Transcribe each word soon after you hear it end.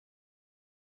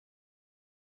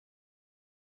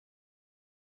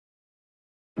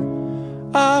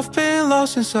I've been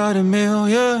lost inside a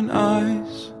million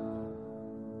eyes.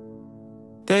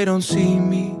 They don't see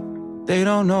me, they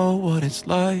don't know what it's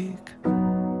like.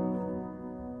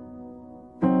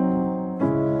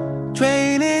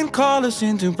 Draining colors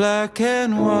into black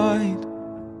and white.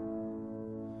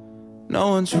 No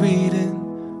one's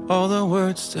reading all the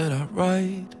words that I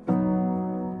write.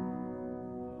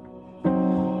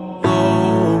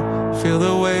 Oh, feel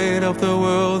the weight of the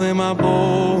world in my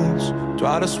bones.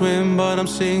 Try to swim but I'm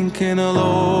sinking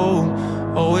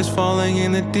alone, always falling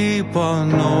in the deep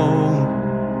unknown.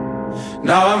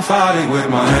 Now I'm fighting with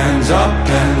my hands up,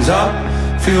 hands up.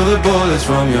 Feel the bullets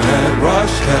from your head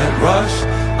rush, head rush.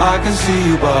 I can see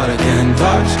you but I can't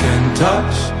touch,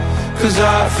 cause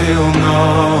I feel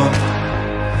numb.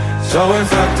 So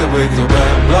infected with your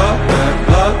bad blood, bad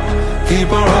blood.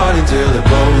 Keep on running till it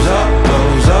blows up,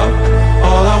 blows up.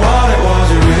 All I wanted was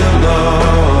your real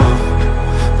love,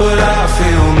 but I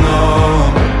feel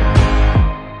numb.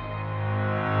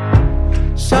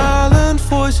 Silent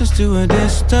voices to a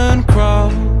distant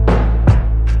crowd.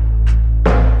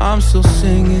 I'm still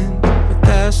singing, but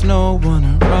there's no one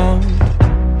around.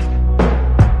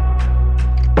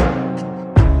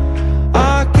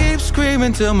 I keep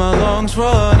screaming till my lungs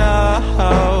run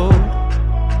out,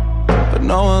 but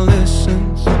no one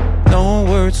listens, no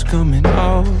words coming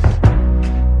out.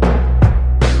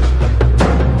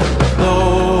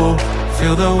 Low,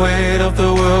 feel the weight of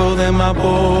the world in my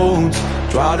bones.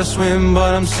 Try to swim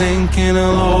but I'm sinking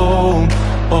alone,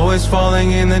 always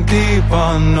falling in the deep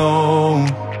unknown.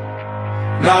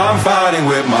 Now I'm fighting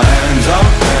with my hands up,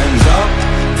 hands up.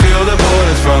 Feel the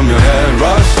bullets from your head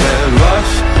rush, head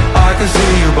rush. I can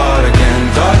see you but I can't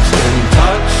touch,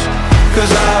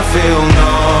 cause I feel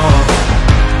numb.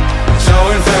 So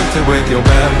infected with your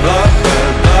bad blood,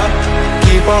 bad blood.